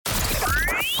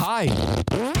Hi.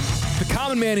 The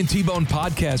Common Man and T-Bone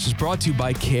podcast is brought to you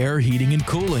by Care Heating and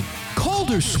Cooling. Cold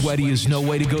or sweaty is no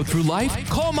way to go through life.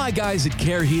 Call my guys at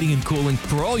Care Heating and Cooling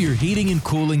for all your heating and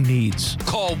cooling needs.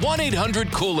 Call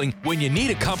 1-800-COOLING when you need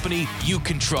a company you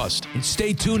can trust. And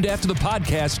stay tuned after the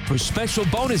podcast for special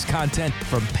bonus content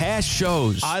from past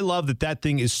shows. I love that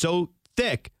thing is so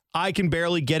thick, I can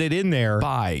barely get it in there.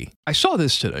 Bye. I saw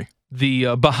this today.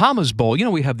 The Bahamas Bowl, you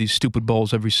know we have these stupid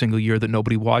bowls every single year that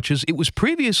nobody watches. It was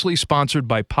previously sponsored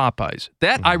by Popeyes.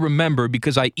 That I remember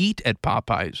because I eat at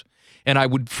Popeyes, and I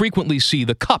would frequently see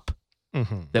the cup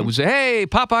that was, hey,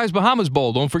 Popeyes Bahamas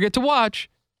Bowl, don't forget to watch.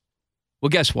 Well,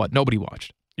 guess what? Nobody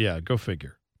watched. Yeah, go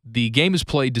figure. The game is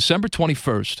played December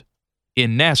 21st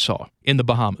in Nassau in the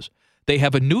Bahamas. They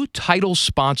have a new title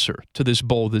sponsor to this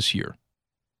bowl this year.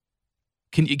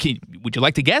 Would you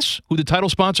like to guess who the title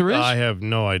sponsor is? I have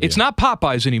no idea. It's not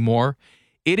Popeyes anymore.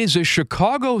 It is a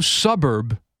Chicago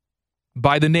suburb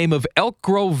by the name of Elk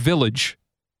Grove Village.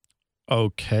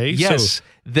 Okay. Yes.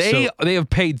 They have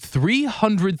paid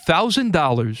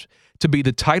 $300,000 to be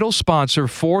the title sponsor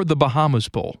for the Bahamas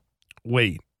Bowl.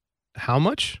 Wait, how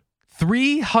much?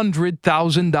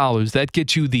 $300,000. That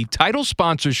gets you the title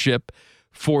sponsorship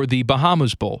for the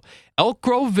Bahamas Bowl. Elk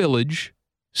Grove Village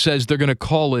says they're going to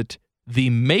call it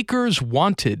the Makers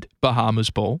Wanted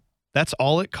Bahamas Bowl. That's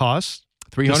all it costs?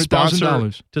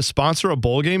 $300,000. To sponsor a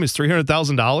bowl game is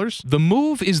 $300,000? The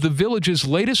move is the village's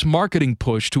latest marketing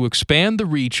push to expand the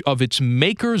reach of its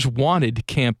Makers Wanted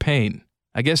campaign.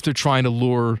 I guess they're trying to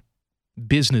lure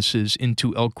businesses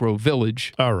into Elk Grove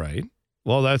Village. All right.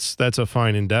 Well, that's a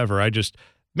fine endeavor.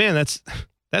 That's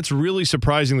really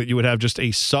surprising that you would have just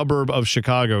a suburb of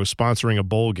Chicago sponsoring a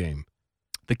bowl game.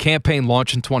 The campaign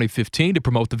launched in 2015 to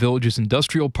promote the village's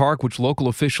industrial park, which local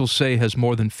officials say has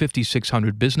more than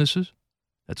 5,600 businesses.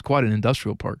 That's quite an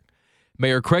industrial park.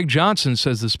 Mayor Craig Johnson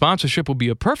says the sponsorship will be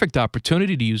a perfect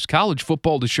opportunity to use college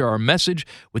football to share our message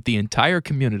with the entire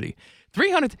community.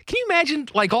 300. Can you imagine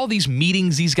like all these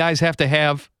meetings these guys have to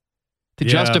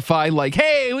justify like,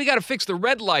 hey, we got to fix the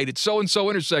red light at so-and-so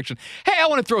intersection. Hey, I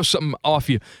want to throw something off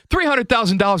you.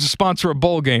 $300,000 to sponsor a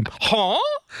bowl game. Huh?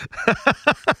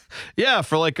 Yeah,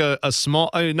 for like a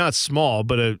small, not small,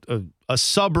 but a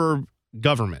suburb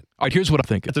government. All right, here's what I'm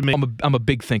thinking. I'm a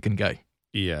big thinking guy.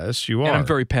 Yes, you are. And I'm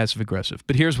very passive-aggressive.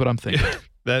 But here's what I'm thinking.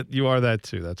 You are that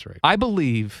too. That's right. I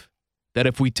believe that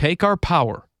if we take our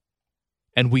power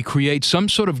and we create some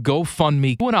sort of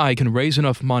GoFundMe, you and I can raise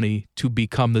enough money to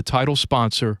become the title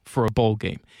sponsor for a bowl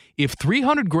game. If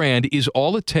 $300,000 is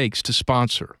all it takes to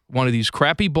sponsor one of these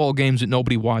crappy bowl games that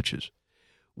nobody watches,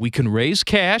 we can raise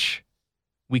cash,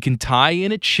 we can tie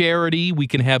in a charity, we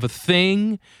can have a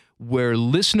thing where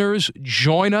listeners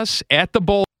join us at the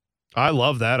bowl. I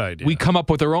love that idea. We come up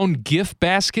with our own gift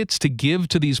baskets to give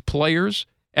to these players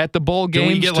at the bowl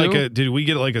games. Did we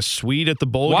get like a suite at the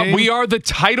bowl game? We are the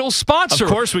title sponsor.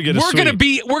 Of course we get a suite.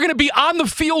 We're gonna be on the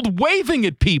field waving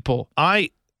at people.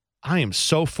 I am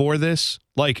so for this.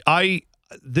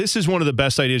 This is one of the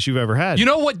best ideas you've ever had. You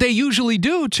know what they usually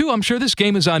do, too? I'm sure this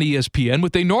game is on ESPN.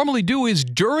 What they normally do is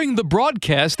during the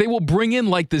broadcast, they will bring in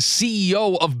like the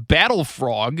CEO of Battle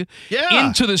Frog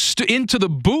into the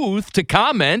booth to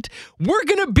comment. We're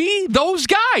going to be those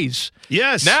guys.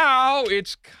 Yes. Now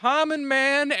it's Common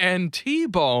Man and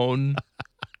T-Bone.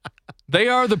 They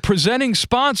are the presenting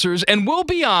sponsors, and we'll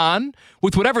be on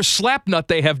with whatever slapnut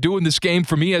they have doing this game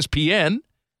from ESPN.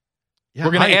 Yeah,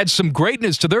 we're going to add some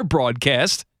greatness to their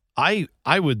broadcast. I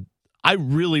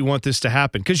really want this to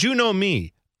happen because you know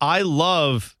me. I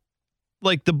love,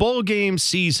 like, the bowl game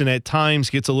season at times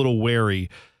gets a little wary,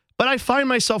 but I find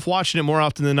myself watching it more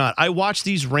often than not. I watch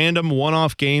these random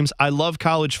one-off games. I love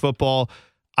college football.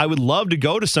 I would love to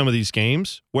go to some of these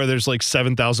games where there's like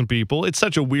 7,000 people. It's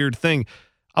such a weird thing.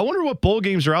 I wonder what bowl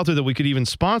games are out there that we could even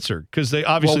sponsor because they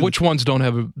obviously. Well, which ones don't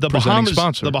have a presenting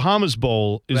sponsor? The Bahamas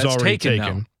Bowl is already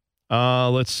taken. Now.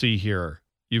 Let's see here.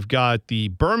 You've got the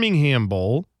Birmingham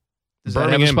Bowl. Does that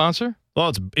have a sponsor?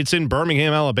 Well, it's in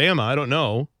Birmingham, Alabama. I don't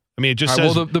know. I mean, it just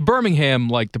says. Well, the Birmingham,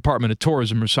 like Department of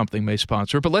Tourism or something, may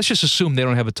sponsor it, but let's just assume they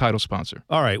don't have a title sponsor.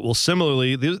 All right. Well,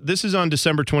 similarly, this is on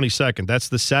December 22nd. That's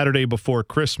the Saturday before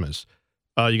Christmas.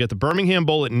 You got the Birmingham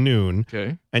Bowl at noon.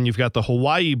 Okay. And you've got the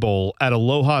Hawaii Bowl at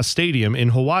Aloha Stadium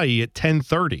in Hawaii at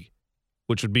 10:30,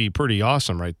 which would be pretty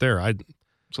awesome right there.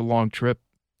 It's a long trip.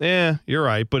 Yeah, you're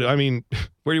right. But, I mean,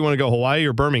 where do you want to go, Hawaii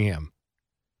or Birmingham?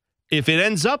 If it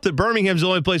ends up that Birmingham's the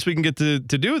only place we can get to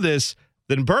do this,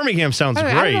 then Birmingham sounds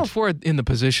great. I don't know if we're in the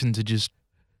position to just,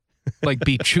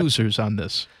 be choosers on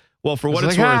this. Well, for what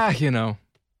it's worth.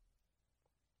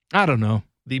 I don't know.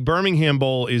 The Birmingham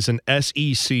Bowl is an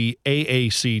SEC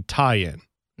AAC tie-in.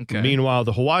 Okay. Meanwhile,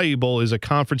 the Hawaii Bowl is a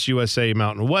Conference USA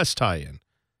Mountain West tie-in.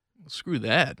 Screw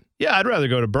that. Yeah, I'd rather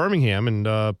go to Birmingham and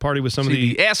party with some of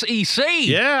the SEC.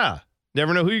 Yeah.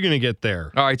 Never know who you're going to get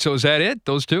there. All right, so is that it?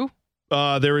 Those two?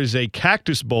 There is a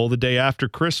Cactus Bowl the day after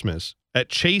Christmas at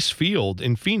Chase Field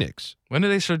in Phoenix. When do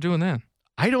they start doing that?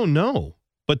 I don't know.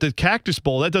 But the Cactus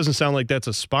Bowl, that doesn't sound like that's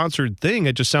a sponsored thing.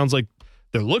 It just sounds like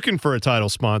they're looking for a title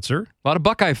sponsor. A lot of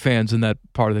Buckeye fans in that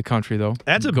part of the country, though.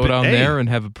 Go down there and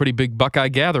have a pretty big Buckeye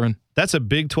gathering. That's a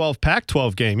Big 12,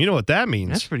 Pac-12 game. You know what that means.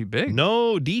 That's pretty big.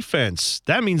 No defense.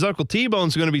 That means Uncle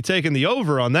T-Bone's going to be taking the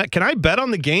over on that. Can I bet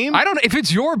on the game? I don't know. If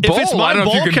it's your bowl, if it's my I don't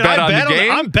bowl, know if you can bet on the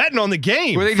game. I'm betting on the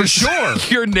game, for sure.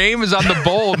 Your name is on the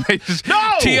bowl. And they just, No!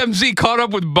 TMZ caught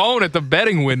up with Bone at the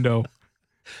betting window.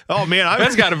 Oh, man.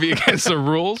 That's got to be against the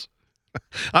rules.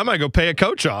 I might go pay a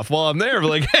coach off while I'm there.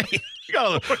 Like, hey,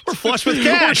 we're flush with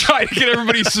cash. We're trying to get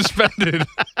everybody suspended.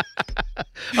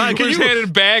 We're just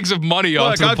handing bags of money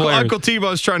off to the players. Uncle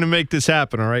T-Bone's trying to make this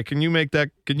happen, all right? Can you make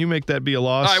that be a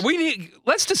loss? All right,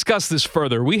 let's discuss this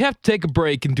further. We have to take a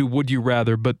break and do Would You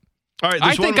Rather, but all right,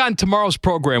 I think on tomorrow's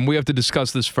program we have to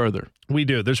discuss this further. We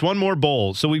do. There's one more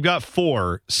bowl. So we've got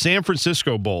 4. San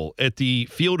Francisco Bowl at the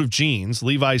Field of Jeans,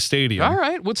 Levi's Stadium. All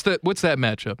right, what's that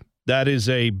matchup? That is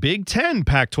a Big 10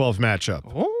 Pac-12 matchup.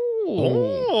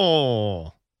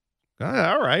 Oh.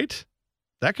 All right.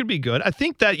 That could be good. I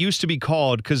think that used to be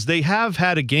called, because they have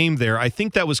had a game there, I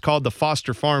think that was called the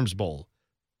Foster Farms Bowl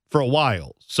for a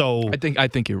while. So I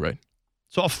think you're right.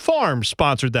 So a farm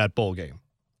sponsored that bowl game.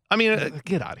 I mean,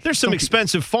 get out of here. There's some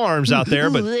expensive farms out there,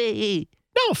 but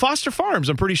no, Foster Farms,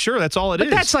 I'm pretty sure that's all it is.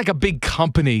 But that's like a big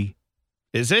company.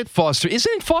 Is it?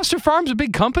 Isn't Foster Farms a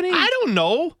big company? I don't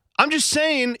know. I'm just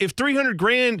saying, if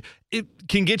 $300,000 it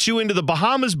can get you into the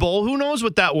Bahamas Bowl, who knows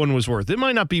what that one was worth? It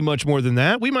might not be much more than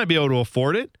that. We might be able to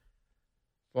afford it.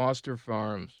 Foster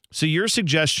Farms. So your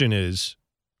suggestion is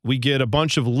we get a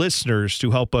bunch of listeners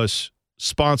to help us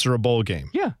sponsor a bowl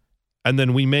game. Yeah. And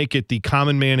then we make it the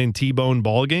Common Man and T-Bone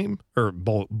ball game, or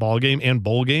ball game and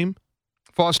bowl game.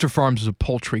 Foster Farms is a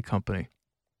poultry company.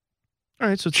 All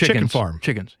right, so it's chicken farm.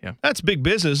 Chickens, yeah. That's big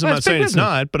business. I'm not saying it's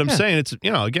not, but I'm saying it's,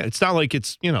 again, it's not like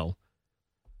it's,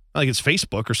 like it's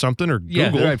Facebook or something or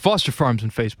Google. Yeah, right. Foster Farms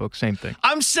and Facebook, same thing.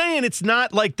 I'm saying it's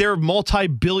not like they're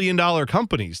multi-billion-dollar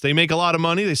companies. They make a lot of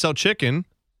money. They sell chicken.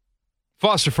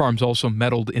 Foster Farms also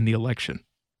meddled in the election.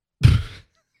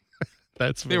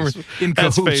 They were in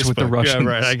cahoots with the Russians. Yeah,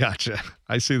 right. I gotcha.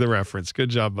 I see the reference. Good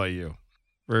job by you.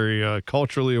 Very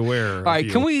culturally aware. All right,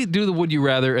 can we do the Would You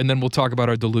Rather, and then we'll talk about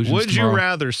our delusions Would tomorrow. you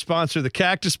rather sponsor the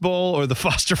Cactus Bowl or the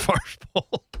Foster Farms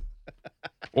Bowl?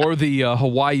 Or the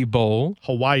Hawaii Bowl.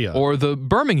 Hawaii. Or the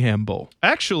Birmingham Bowl.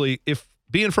 Actually, if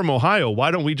being from Ohio, why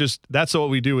don't we that's what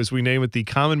we do is we name it the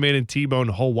Common Man and T-Bone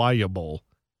Hawaii Bowl.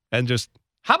 And just...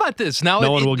 How about this? Now,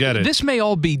 no one will get it. This may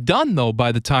all be done, though,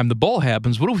 by the time the bowl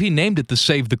happens. What if he named it the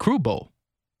Save the Crew Bowl?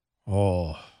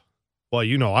 Oh... Well,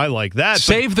 I like that.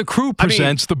 Save the Crew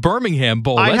presents the Birmingham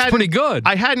Bowl. That's pretty good.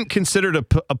 I hadn't considered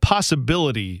a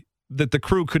possibility that the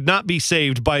Crew could not be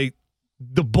saved by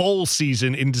the bowl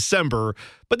season in December,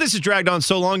 but this has dragged on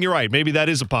so long. You're right. Maybe that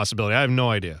is a possibility. I have no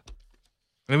idea.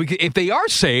 I mean, if they are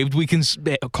saved, we can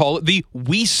call it the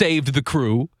We Saved the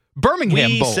Crew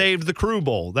Birmingham Bowl. We Saved the Crew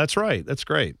Bowl. That's right. That's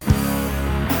great.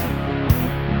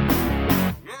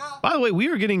 By the way, we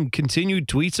are getting continued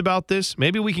tweets about this.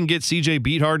 Maybe we can get CJ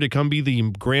Beathard to come be the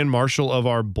grand marshal of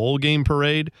our bowl game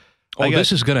parade.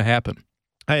 This is going to happen.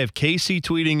 I have Casey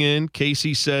tweeting in.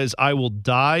 Casey says, I will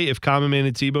die if Common Man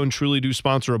and T-Bone truly do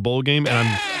sponsor a bowl game,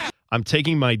 and I'm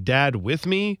taking my dad with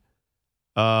me.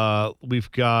 We've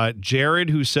got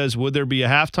Jared who says, would there be a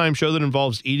halftime show that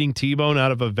involves eating T-Bone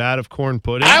out of a vat of corn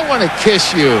pudding? I want to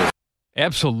kiss you.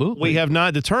 Absolutely. We have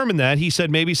not determined that. He said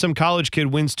maybe some college kid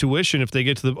wins tuition if they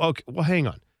get to the... Okay, well, hang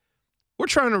on. We're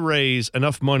trying to raise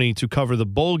enough money to cover the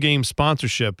bowl game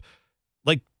sponsorship.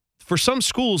 Like, for some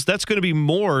schools, that's going to be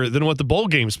more than what the bowl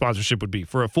game sponsorship would be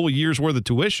for a full year's worth of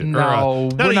tuition. No,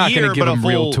 we're not going to give them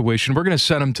real tuition. We're going to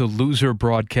send them to Loser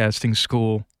Broadcasting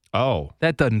School. Oh.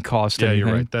 That doesn't cost anything. Yeah,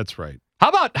 you're right. That's right. How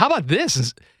about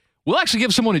this? We'll actually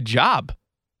give someone a job.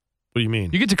 What do you mean?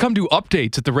 You get to come do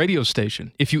updates at the radio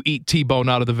station if you eat T-bone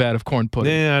out of the vat of corn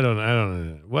pudding. Yeah, I don't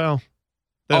know. Well,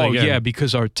 yeah,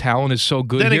 because our talent is so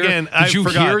good then here. Again, Did you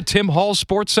hear Tim Hall's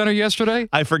Sports Center yesterday?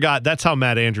 I forgot. That's how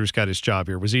Matt Andrews got his job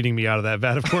here, was eating me out of that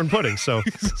vat of corn pudding. So,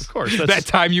 of course. That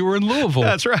time you were in Louisville.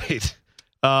 That's right.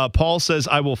 Paul says,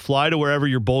 I will fly to wherever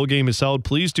your bowl game is held.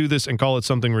 Please do this and call it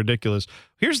something ridiculous.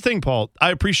 Here's the thing, Paul.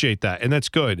 I appreciate that, and that's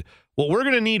good. What we're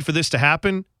going to need for this to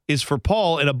happen is for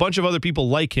Paul and a bunch of other people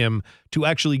like him to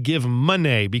actually give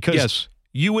money, because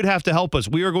you would have to help us.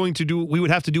 We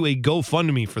would have to do a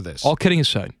GoFundMe for this. All kidding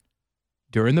aside,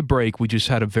 during the break, we just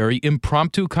had a very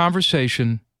impromptu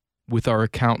conversation with our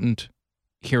accountant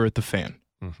here at The Fan.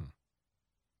 Mm-hmm.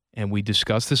 And we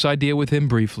discussed this idea with him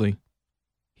briefly.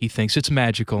 He thinks it's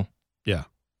magical. Yeah.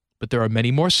 But there are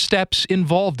many more steps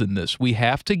involved in this. We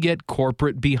have to get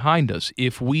corporate behind us.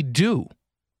 If we do,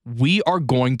 we are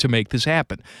going to make this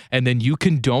happen. And then you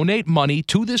can donate money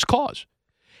to this cause.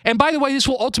 And by the way, this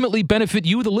will ultimately benefit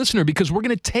you, the listener, because we're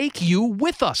going to take you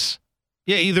with us.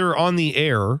 Yeah, either on the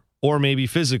air or maybe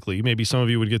physically. Maybe some of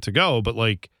you would get to go. But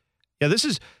this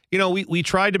is, we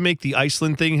tried to make the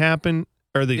Iceland thing happen.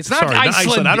 It's not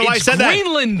Iceland. I don't know why I said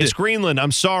Greenland. That. It's Greenland.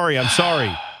 I'm sorry.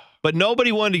 But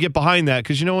nobody wanted to get behind that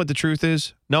because you know what the truth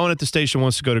is? No one at the station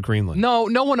wants to go to Greenland. No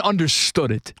one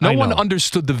understood it. No one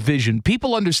understood the vision.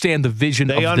 People understand the vision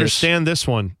of this. They understand this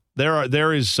one.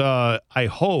 There is, I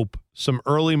hope, some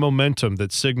early momentum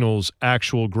that signals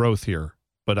actual growth here.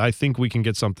 But I think we can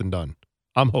get something done.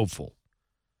 I'm hopeful.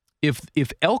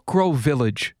 If Elk Grove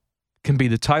Village can be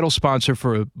the title sponsor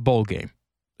for a bowl game,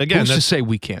 again, who's to say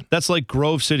we can't? That's like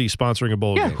Grove City sponsoring a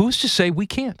bowl game. Yeah, who's to say we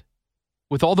can't?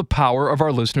 With all the power of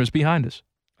our listeners behind us.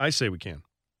 I say we can.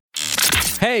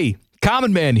 Hey,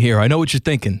 Common Man here. I know what you're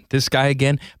thinking. This guy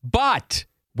again. But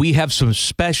we have some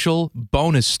special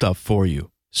bonus stuff for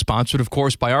you. Sponsored, of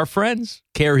course, by our friends,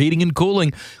 Care Heating and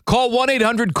Cooling. Call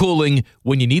 1-800-COOLING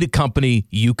when you need a company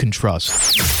you can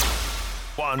trust.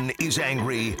 One is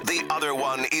angry, the other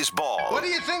one is bald. What do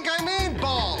you think I mean,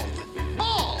 bald?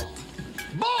 Bald!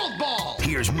 Bald!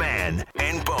 Here's Man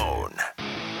and Bone.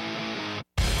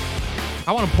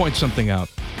 I want to point something out.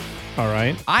 All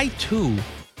right. I, too,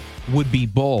 would be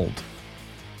bald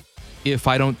if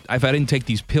I didn't take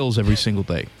these pills every single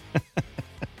day.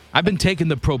 I've been taking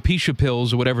the Propecia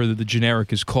pills or whatever the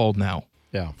generic is called now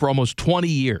for almost 20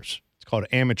 years. It's called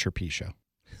amateurpecia.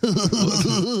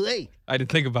 I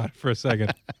didn't think about it for a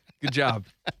second. Good job.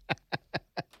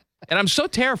 And I'm so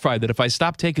terrified that if I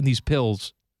stop taking these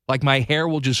pills, my hair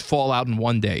will just fall out in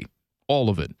one day. All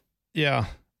of it. Yeah.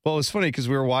 Well, it was funny because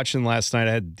we were watching last night.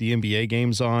 I had the NBA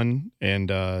games on and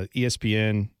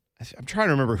ESPN. I'm trying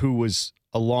to remember who was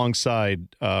alongside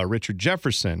Richard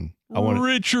Jefferson.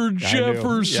 Richard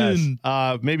Jefferson.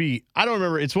 Yes. Maybe, I don't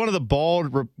remember. It's one of the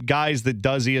bald guys that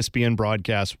does ESPN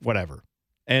broadcasts, whatever.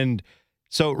 And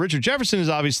so Richard Jefferson is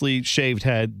obviously shaved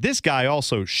head. This guy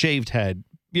also shaved head,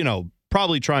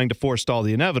 probably trying to forestall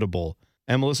the inevitable.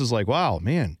 And Melissa's like, wow,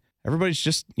 man, everybody's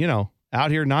just,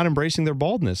 out here not embracing their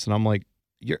baldness. And I'm like,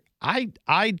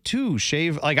 I too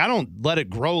shave. I don't let it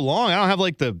grow long. I don't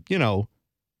have the,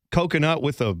 coconut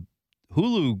with a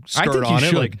Hulu skirt on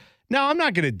it. No, I'm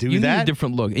not going to do that. You need a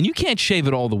different look. And you can't shave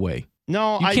it all the way.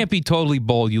 No, you can't be totally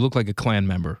bald. You look like a Klan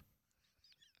member.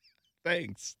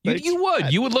 Thanks. You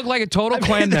would. You would look like a total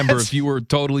Klan member if you were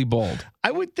totally bald.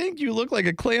 I would think you look like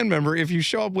a Klan member if you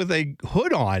show up with a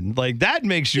hood on. That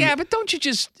makes you. Yeah, but don't you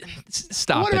just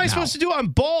stop? What am I supposed to do? I'm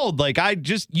bald.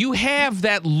 You have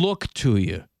that look to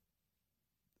you.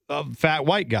 A fat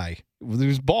white guy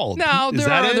who's bald. No, there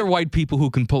are other white people who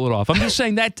can pull it off. I'm just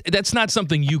saying that's not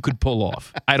something you could pull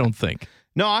off. I don't think.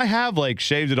 No, I have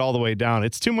shaved it all the way down.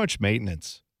 It's too much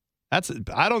maintenance.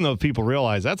 I don't know if people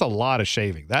realize that's a lot of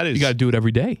shaving. That is, you got to do it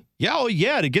every day.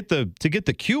 Yeah, to get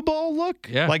the cue ball look.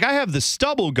 Yeah, I have the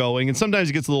stubble going, and sometimes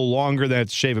it gets a little longer. Then I have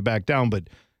to shave it back down. But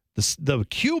the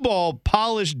cue ball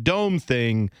polished dome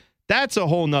thing, that's a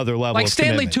whole nother level. Like of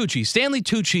Stanley commitment. Tucci. Stanley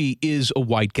Tucci is a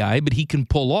white guy, but he can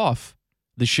pull off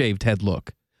the shaved head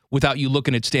look without you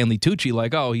looking at Stanley Tucci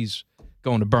like, oh, he's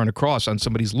going to burn a cross on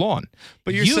somebody's lawn.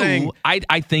 But you're saying, I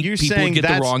think people get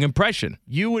the wrong impression.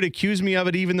 You would accuse me of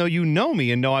it even though you know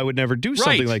me and know I would never do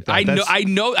something like that. I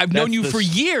know. I've known you for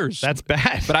years. That's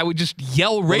bad. But I would just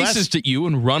yell racist at you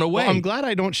and run away. Well, I'm glad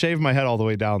I don't shave my head all the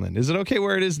way down then. Is it okay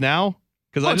where it is now?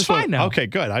 Because it's fine now. Okay,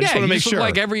 good. I just want to make sure. Look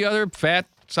like every other fat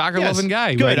soccer-loving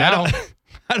guy good. right now.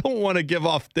 I don't want to give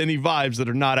off any vibes that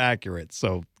are not accurate.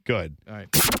 So good. All right.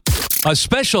 A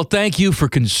special thank you for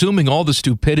consuming all the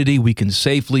stupidity we can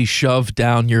safely shove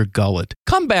down your gullet.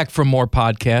 Come back for more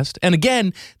podcast. And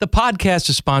again, the podcast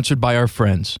is sponsored by our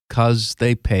friends, because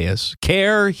they pay us.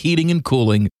 Care Heating and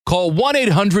Cooling. Call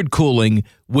 1-800-COOLING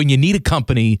when you need a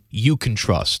company you can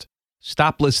trust.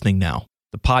 Stop listening now.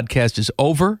 The podcast is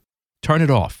over. Turn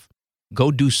it off. Go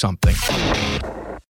do something.